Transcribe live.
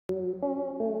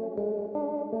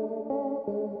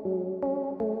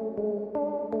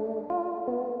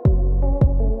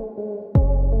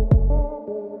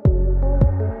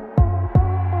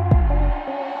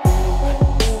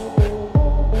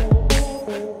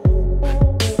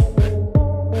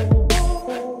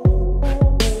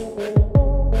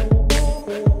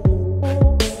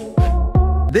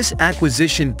This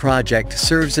acquisition project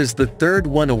serves as the third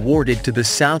one awarded to the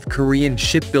South Korean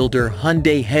shipbuilder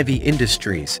Hyundai Heavy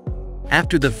Industries,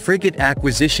 after the frigate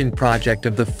acquisition project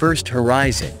of the first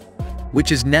Horizon,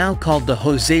 which is now called the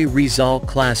Jose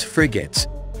Rizal-class frigates,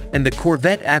 and the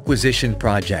corvette acquisition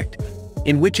project,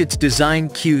 in which its design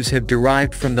cues have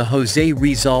derived from the Jose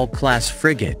Rizal-class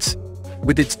frigates,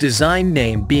 with its design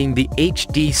name being the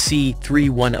HDC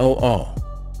 3100.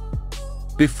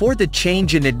 Before the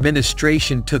change in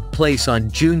administration took place on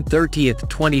June 30,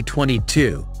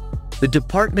 2022, the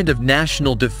Department of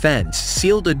National Defense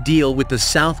sealed a deal with the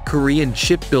South Korean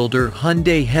shipbuilder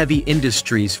Hyundai Heavy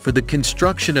Industries for the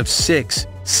construction of six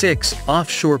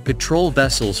offshore patrol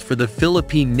vessels for the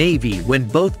Philippine Navy when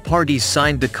both parties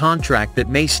signed the contract that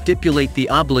may stipulate the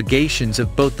obligations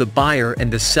of both the buyer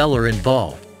and the seller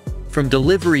involved, from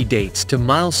delivery dates to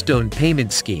milestone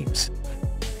payment schemes.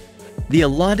 The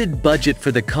allotted budget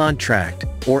for the contract,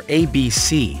 or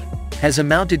ABC, has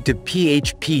amounted to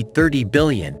PHP 30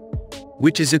 billion,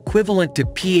 which is equivalent to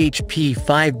PHP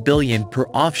 5 billion per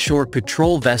offshore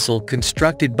patrol vessel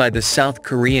constructed by the South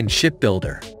Korean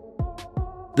shipbuilder.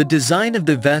 The design of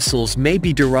the vessels may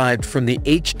be derived from the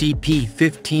HDP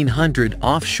 1500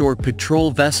 offshore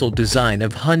patrol vessel design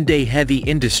of Hyundai Heavy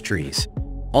Industries,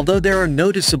 although there are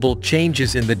noticeable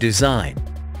changes in the design,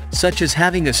 such as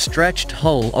having a stretched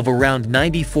hull of around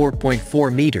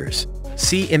 94.4 meters,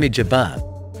 see image above.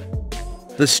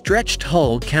 The stretched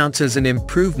hull counts as an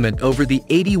improvement over the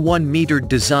 81-meter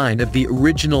design of the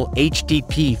original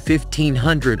HDP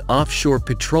 1500 offshore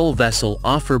patrol vessel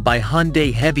offered by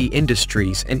Hyundai Heavy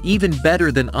Industries and even better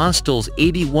than Austal's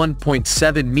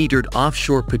 81.7-metered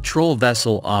offshore patrol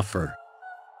vessel offer,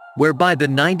 whereby the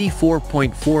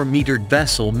 94.4-metered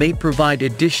vessel may provide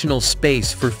additional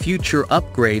space for future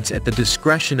upgrades at the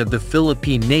discretion of the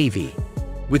Philippine Navy,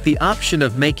 with the option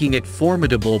of making it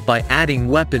formidable by adding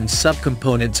weapons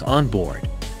subcomponents on board.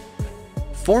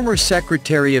 Former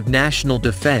Secretary of National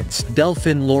Defense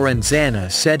Delfin Lorenzana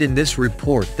said in this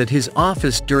report that his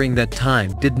office during that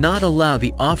time did not allow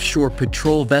the offshore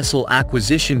patrol vessel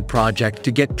acquisition project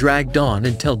to get dragged on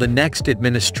until the next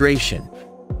administration,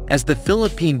 as the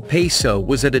Philippine peso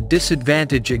was at a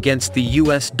disadvantage against the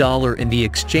US dollar in the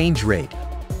exchange rate,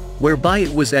 whereby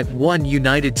it was at $1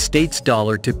 United States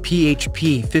dollar to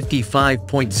PHP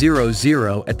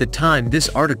 55.00 at the time this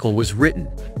article was written,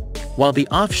 while the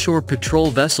offshore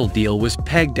patrol vessel deal was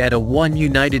pegged at a $1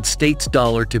 United States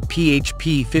dollar to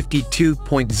PHP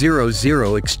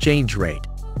 52.00 exchange rate.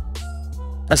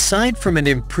 Aside from an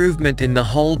improvement in the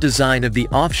hull design of the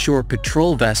offshore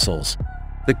patrol vessels,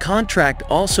 the contract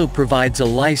also provides a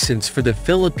license for the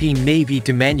Philippine Navy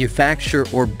to manufacture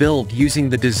or build using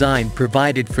the design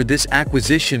provided for this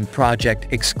acquisition project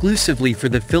exclusively for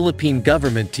the Philippine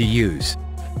government to use,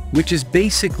 which is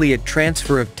basically a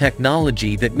transfer of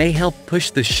technology that may help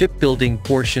push the shipbuilding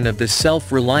portion of the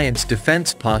Self-Reliance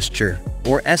Defense Posture,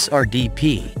 or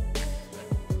SRDP.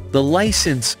 The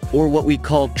license, or what we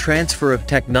call transfer of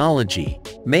technology,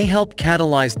 may help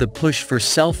catalyze the push for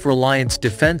self-reliance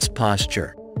defense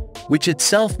posture, which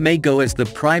itself may go as the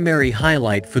primary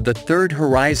highlight for the third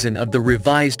horizon of the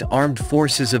revised Armed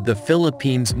Forces of the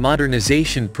Philippines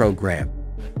modernization program,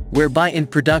 whereby in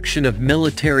production of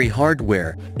military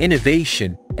hardware,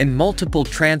 innovation, and multiple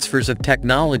transfers of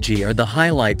technology are the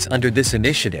highlights under this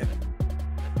initiative.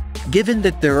 Given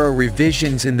that there are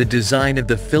revisions in the design of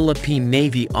the Philippine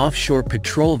Navy offshore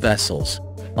patrol vessels,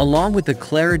 along with the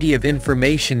clarity of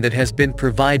information that has been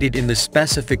provided in the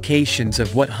specifications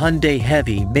of what Hyundai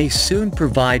Heavy may soon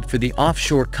provide for the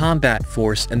offshore combat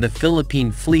force and the Philippine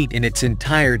fleet in its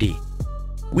entirety,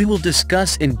 we will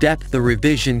discuss in depth the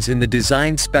revisions in the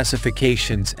design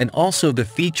specifications and also the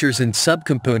features and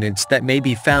subcomponents that may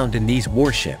be found in these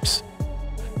warships.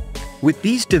 With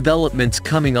these developments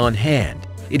coming on hand,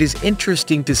 it is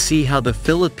interesting to see how the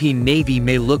Philippine Navy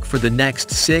may look for the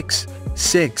next 6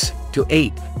 to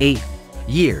 8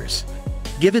 years,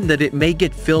 given that it may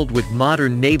get filled with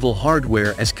modern naval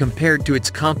hardware as compared to its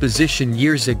composition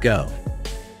years ago,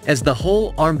 as the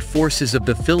whole armed forces of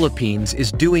the Philippines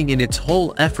is doing in its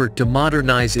whole effort to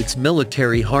modernize its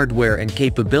military hardware and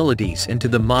capabilities into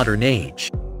the modern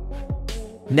age.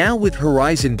 Now with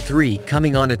Horizon 3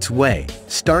 coming on its way,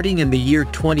 starting in the year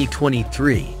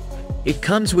 2023, it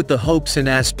comes with the hopes and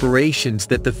aspirations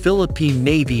that the Philippine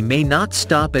Navy may not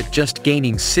stop at just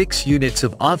gaining 6 units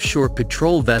of offshore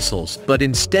patrol vessels but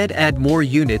instead add more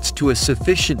units to a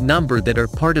sufficient number that are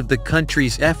part of the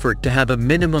country's effort to have a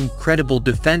minimum credible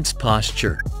defense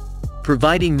posture,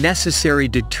 providing necessary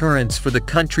deterrence for the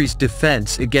country's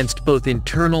defense against both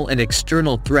internal and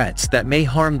external threats that may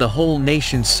harm the whole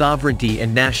nation's sovereignty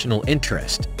and national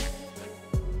interest.